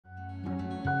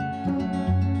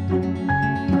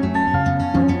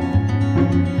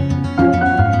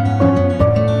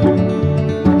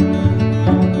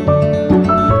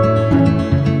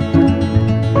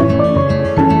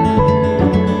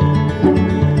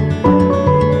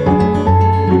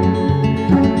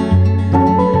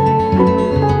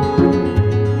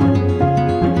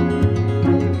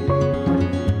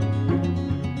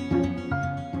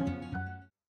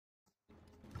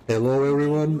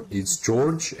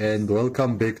George, and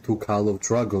welcome back to Call of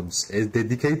Dragons. As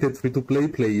dedicated free-to-play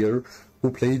player who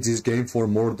played this game for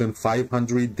more than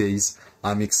 500 days,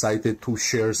 I'm excited to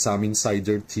share some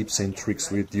insider tips and tricks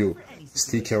with you.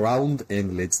 Stick around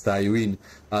and let's dive in.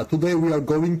 Today we are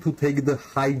going to take the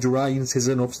Hydra in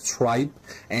Season of Stripe,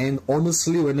 and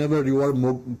honestly, whenever you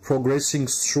are progressing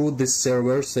through the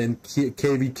servers and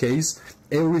KVKs,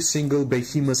 every single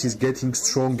behemoth is getting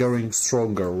stronger and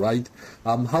stronger, right?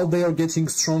 How they are getting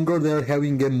stronger? They are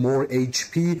having a more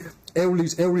HP.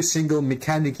 Every single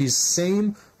mechanic is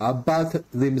same, but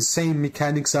the same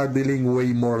mechanics are dealing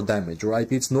way more damage,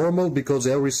 right? It's normal because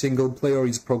every single player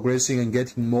is progressing and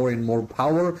getting more and more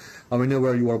power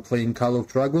whenever you are playing Call of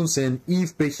Dragons, and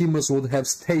if behemoths would have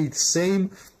stayed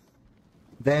same,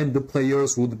 then the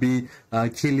players would be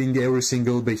killing every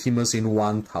single behemoth in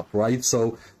one tap, right?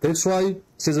 So that's why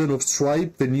Season of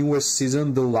Stripe, the newest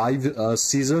season, the live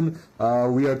season,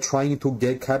 we are trying to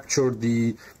capture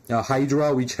the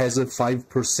Hydra, which has a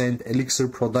 5% elixir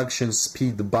production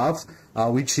speed buff,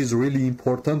 which is really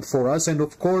important for us, and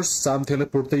of course some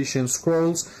teleportation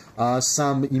scrolls,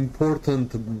 some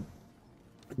important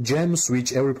gems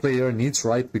which every player needs,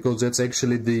 right? Because that's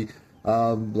actually the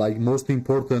most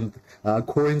important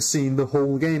currency in the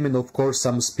whole game, and of course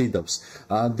some speed ups.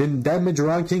 The damage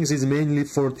rankings is mainly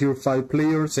for tier 5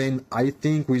 players, and I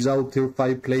think without tier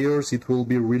 5 players it will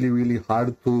be really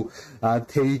hard to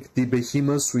take the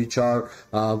behemoths which are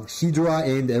Hydra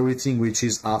and everything which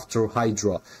is after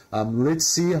Hydra. Let's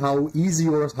see how easy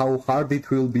or how hard it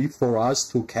will be for us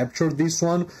to capture this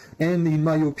one, and in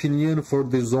my opinion for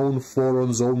the zone 4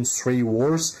 and zone 3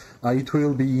 wars, it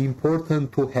will be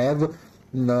important to have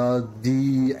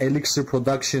the elixir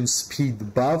production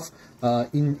speed buff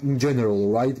in general,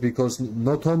 right? Because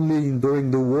not only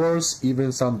during the wars,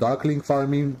 even some darkling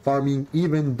farming,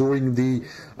 even during the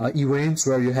events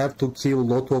where you have to kill a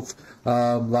lot of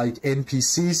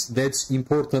NPCs, that's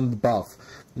important buff.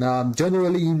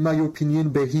 Generally, in my opinion,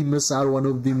 behemoths are one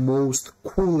of the most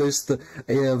coolest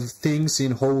things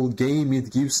in whole game.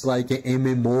 It gives like an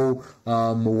MMO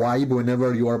vibe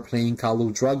whenever you are playing Call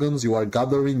of Dragons. You are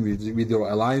gathering with your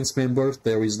alliance members.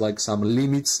 There is like some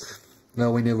limits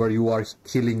whenever you are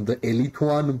killing the elite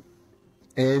one.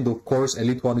 And of course,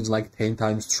 elite one is like 10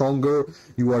 times stronger.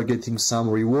 You are getting some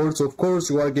rewards. Of course,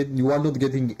 you are not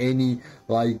getting any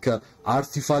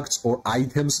artifacts or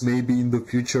items. Maybe in the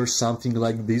future something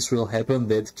like this will happen,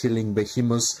 that killing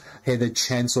behemoths had a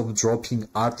chance of dropping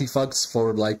artifacts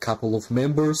for like couple of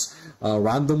members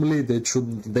randomly.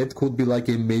 That could be like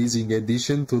amazing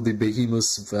addition to the behemoth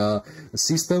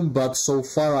system. But so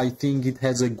far I think it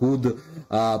has a good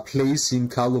place in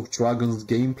Call of Dragons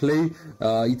gameplay.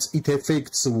 It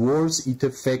affects wars, it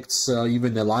affects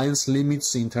even alliance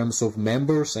limits in terms of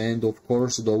members, and of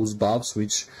course those buffs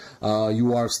which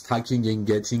you are stacking and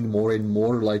getting more and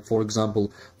more. Like for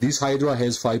example, this Hydra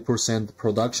has 5%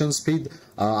 production speed,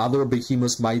 other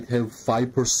behemoths might have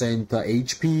 5%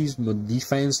 HP,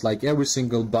 defense, like every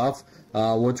single buff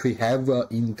what we have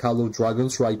in Call of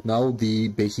Dragons right now, the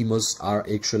behemoths are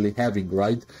actually having,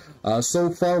 right?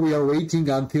 So far we are waiting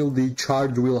until the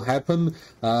charge will happen.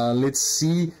 Let's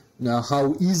see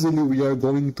how easily we are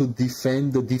going to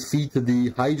defeat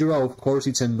the Hydra. Of course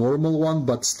it's a normal one,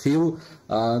 but still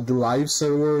the live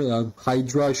server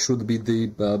Hydra should be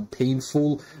the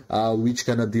painful, which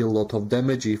gonna deal a lot of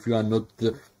damage if you are not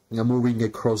moving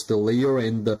across the layer,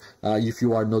 and if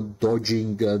you are not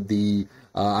dodging the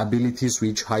abilities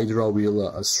which Hydra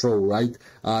will throw, right?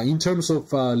 In terms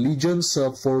of legions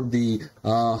for the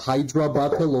Hydra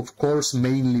battle, of course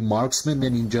mainly marksmen,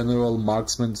 and in general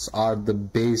marksmen are the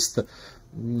best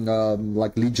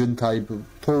legion type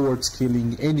towards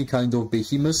killing any kind of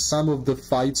behemoth. Some of the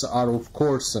fights are of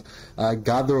course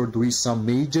gathered with some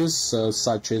mages,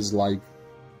 such as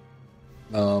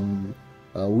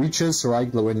witches,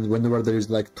 right? Whenever there is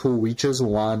like 2 witches,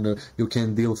 one you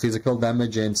can deal physical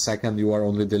damage, and second you are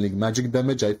only dealing magic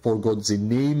damage. I forgot the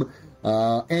name.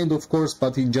 And of course,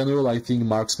 but in general I think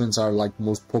marksmen are like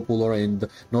most popular, and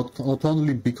not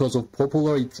only because of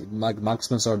popular,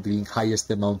 marksmen are the highest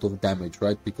amount of damage,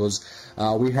 right? Because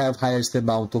we have highest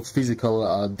amount of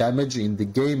physical damage in the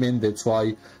game, and that's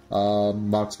why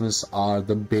marksmen are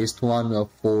the best one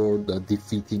for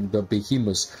defeating the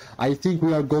behemoths. I think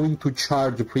we are going to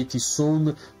charge pretty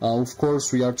soon. Of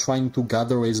course we are trying to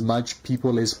gather as much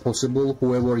people as possible,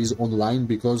 whoever is online,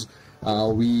 because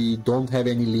we don't have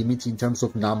any limit in terms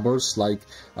of numbers. Like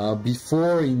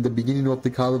before, in the beginning of the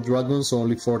Call of Dragons,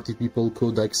 only 40 people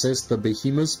could access the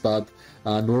behemoths, but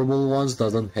normal ones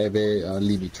doesn't have a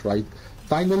limit, right?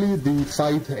 finally, the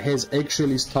fight has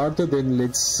actually started, and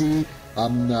let's see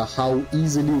how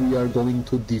easily we are going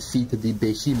to defeat the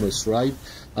behemoths, right?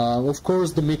 Of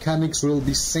course, the mechanics will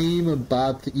be same,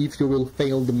 but if you will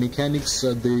fail the mechanics,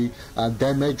 the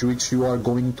damage which you are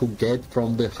going to get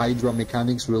from the Hydra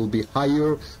mechanics will be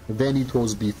higher than it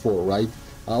was before, right?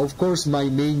 Of course, my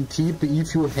main tip,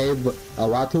 if you have a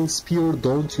Rattle Spear,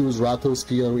 don't use Rattle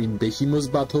Spear in Behemoth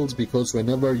battles, because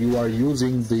whenever you are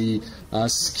using the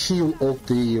skill of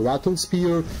the Rattle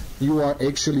Spear, you are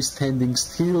actually standing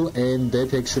still, and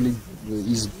that actually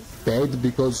is bad,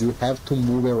 because you have to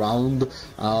move around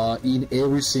in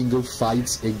every single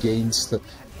fights against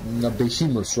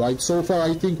behemoths, right? So far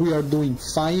I think we are doing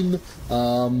fine.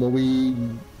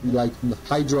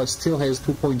 Hydra still has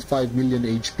 2.5 million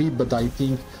HP, but I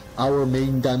think our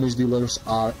main damage dealers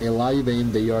are alive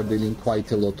and they are dealing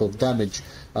quite a lot of damage.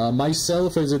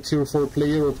 Myself as a tier 4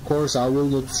 player, of course, I will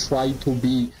not try to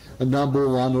be a number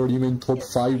 1 or even top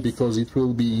 5, because it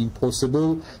will be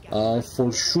impossible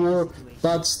for sure,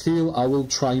 but still I will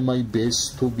try my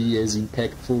best to be as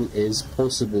impactful as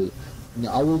possible.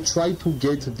 I will try to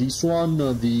get this one,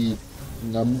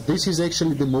 this is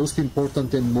actually the most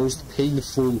important and most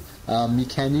painful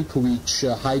mechanic which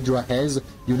Hydra has.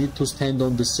 You need to stand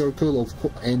on the circle,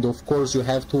 and of course you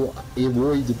have to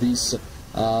avoid these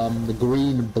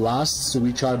green blasts,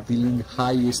 which are dealing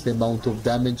highest amount of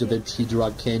damage that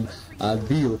Hydra can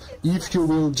deal. If you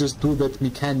will just do that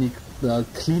mechanic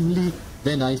cleanly,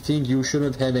 then I think you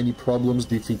shouldn't have any problems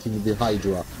defeating the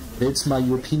Hydra. That's my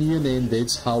opinion, and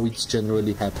that's how it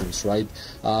generally happens, right?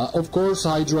 Of course,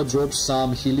 Hydra drops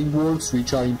some healing words,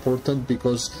 which are important,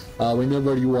 because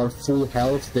whenever you are full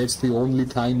health, that's the only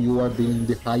time you are dealing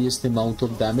the highest amount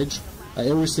of damage.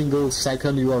 Every single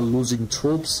second you are losing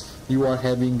troops, you are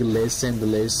having less and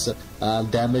less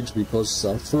damage, because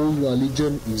full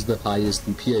Legion is the highest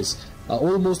DPS.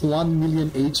 Almost 1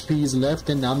 million HP is left,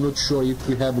 and I'm not sure if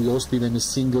we have lost even a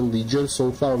single Legion.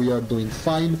 So far we are doing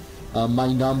fine.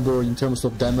 My number in terms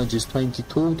of damage is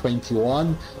 22,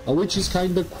 21, which is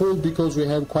kinda cool, because we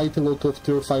have quite a lot of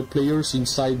tier 5 players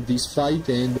inside this fight,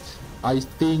 and I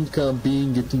think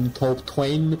being in top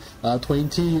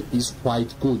 20 is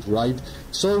quite good, right?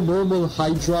 So normal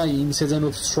Hydra in Season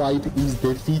of Strife is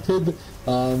defeated.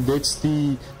 That's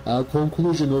the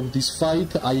conclusion of this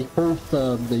fight. I hope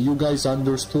that you guys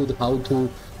understood how to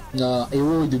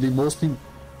avoid the most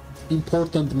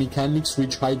important mechanics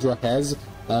which Hydra has,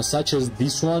 such as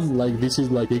this one. This is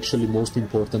actually most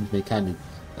important mechanic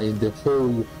in the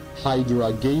whole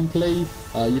Hydra gameplay.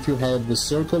 If you have the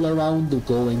circle around,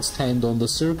 go and stand on the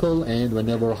circle, and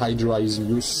whenever Hydra is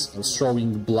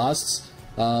throwing blasts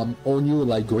on you,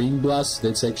 like green blasts,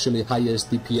 that's actually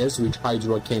highest DPS which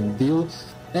Hydra can deal.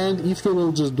 And if you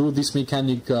will just do this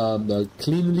mechanic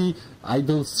cleanly, I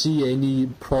don't see any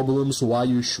problems why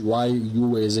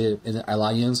you as an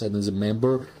alliance and as a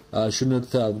member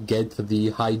shouldn't get the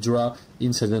Hydra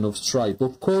in Season of Strife.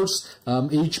 Of course,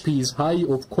 HP is high,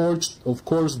 of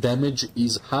course damage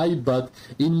is high, but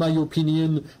in my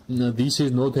opinion, this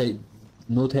is not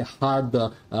a hard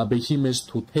behemoth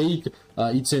to take.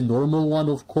 It's a normal one,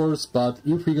 of course, but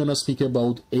if we're gonna speak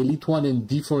about Elite 1 and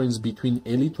difference between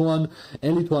Elite 1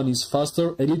 is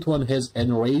faster. Elite 1 has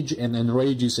Enrage, and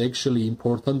Enrage is actually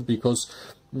important, because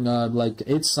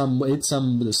it's some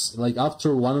after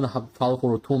 1.5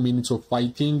 or 2 minutes of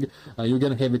fighting, you're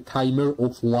gonna have a timer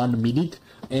of 1 minute,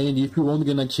 and if you won't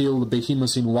gonna kill the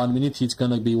behemoth in 1 minute, it's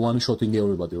gonna be one-shotting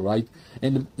everybody, right?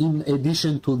 And in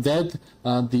addition to that,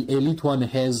 the Elite 1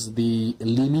 has the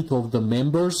limit of the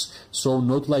members, so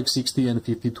not like 60 and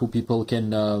 52 people can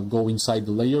go inside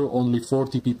the layer, only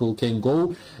 40 people can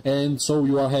go, and so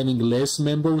you are having less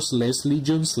members, less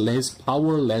legions, less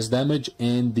power, less damage,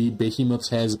 and the behemoth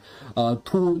has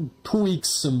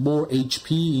 2x more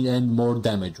HP and more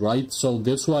damage, right? So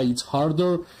that's why it's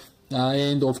harder.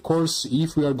 And of course,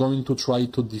 if we are going to try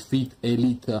to defeat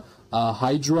Elite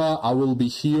Hydra, I will be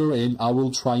here and I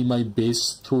will try my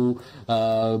best to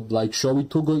show it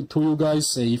to you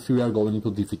guys if we are going to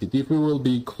defeat it. If we will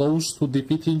be close to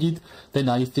defeating it, then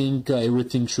I think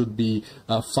everything should be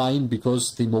fine,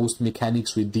 because the most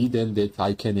mechanics we did and that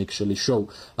I can actually show.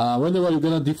 Whenever you're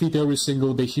gonna defeat every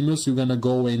single behemoth, you're gonna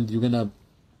go and you're gonna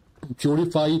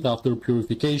purify it. After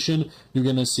purification, you're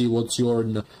gonna see what's your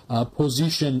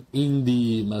position in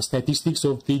the statistics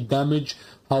of the damage,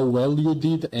 how well you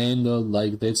did, and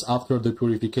that's after the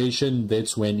purification,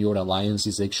 that's when your alliance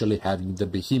is actually having the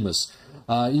behemoths.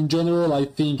 In general, I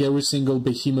think every single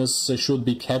behemoth should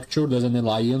be captured as an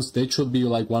alliance. That should be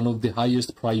like one of the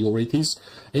highest priorities.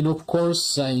 And of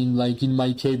course, in my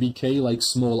KVK, like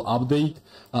small update,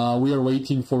 we are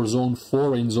waiting for Zone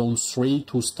 4 and Zone 3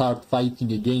 to start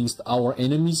fighting against our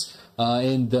enemies.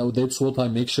 And that's what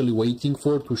I'm actually waiting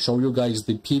for, to show you guys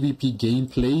the PvP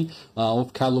gameplay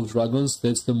of Call of Dragons.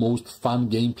 That's the most fun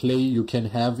gameplay you can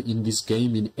have in this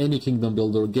game, in any Kingdom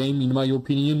Builder game, in my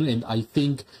opinion. And I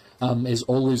think, as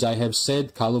always I have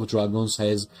said, Call of Dragons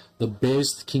has the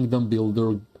best Kingdom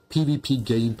Builder PvP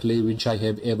gameplay which I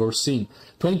have ever seen.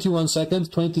 21 seconds,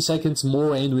 20 seconds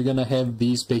more, and we're gonna have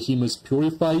these behemoths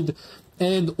purified.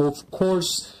 And of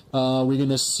course, we're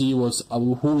gonna see who is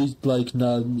like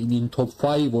in top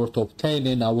 5 or top 10,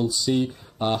 and I will see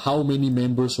how many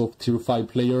members of tier 5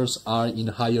 players are in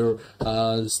higher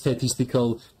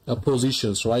statistical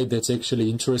positions, right? That's actually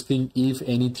interesting, if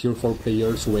any tier 4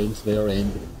 players went there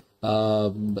and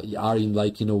are in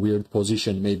like, weird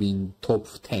position, maybe in top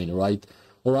 10, right?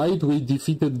 Alright, we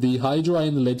defeated the Hydra,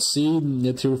 and let's see,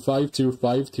 tier 5, tier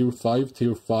 5, tier 5,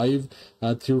 tier 5,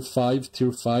 tier 5,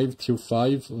 tier 5, tier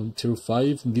 5, tier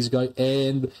 5, this guy,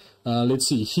 and let's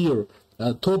see, here,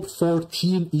 top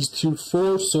 14 is tier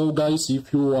 4, so guys,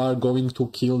 if you are going to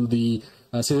kill the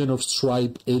Season of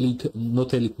Stripe elite,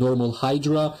 not elite, normal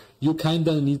Hydra, you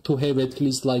kinda need to have at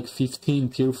least like 15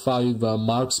 tier 5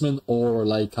 marksmen, or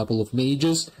like a couple of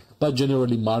mages, but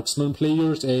generally marksman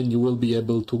players, and you will be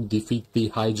able to defeat the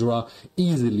Hydra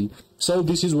easily. So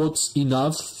this is what's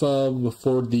enough for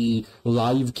the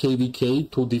live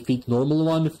KVK to defeat normal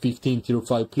one, 15 tier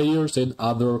 5 players, and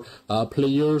other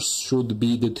players should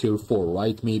be the tier 4,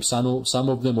 right? Maybe some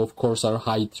of them, of course, are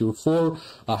high tier 4.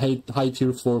 High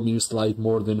tier 4 means like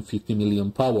more than 50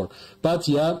 million power. But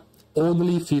yeah,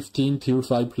 only 15 tier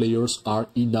 5 players are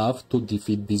enough to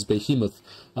defeat this behemoth.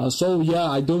 So yeah,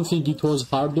 I don't think it was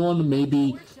hard one.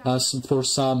 Maybe for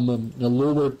some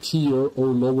lower tier or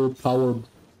lower power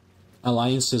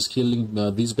alliances, killing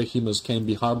these behemoths can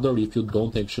be harder if you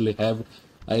don't actually have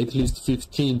at least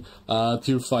 15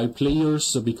 tier 5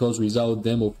 players, because without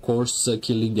them, of course,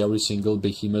 killing every single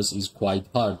behemoth is quite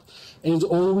hard. As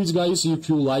always, guys, if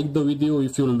you like the video,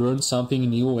 if you learned something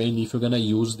new, and if you're gonna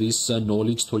use this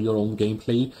knowledge to your own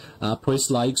gameplay, press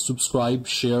like, subscribe,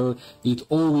 share. It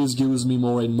always gives me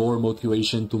more and more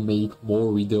motivation to make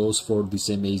more videos for this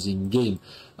amazing game.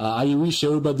 I wish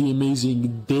everybody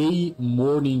amazing day,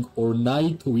 morning or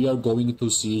night. We are going to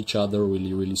see each other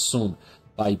really, really soon.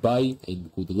 Bye bye and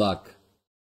good luck.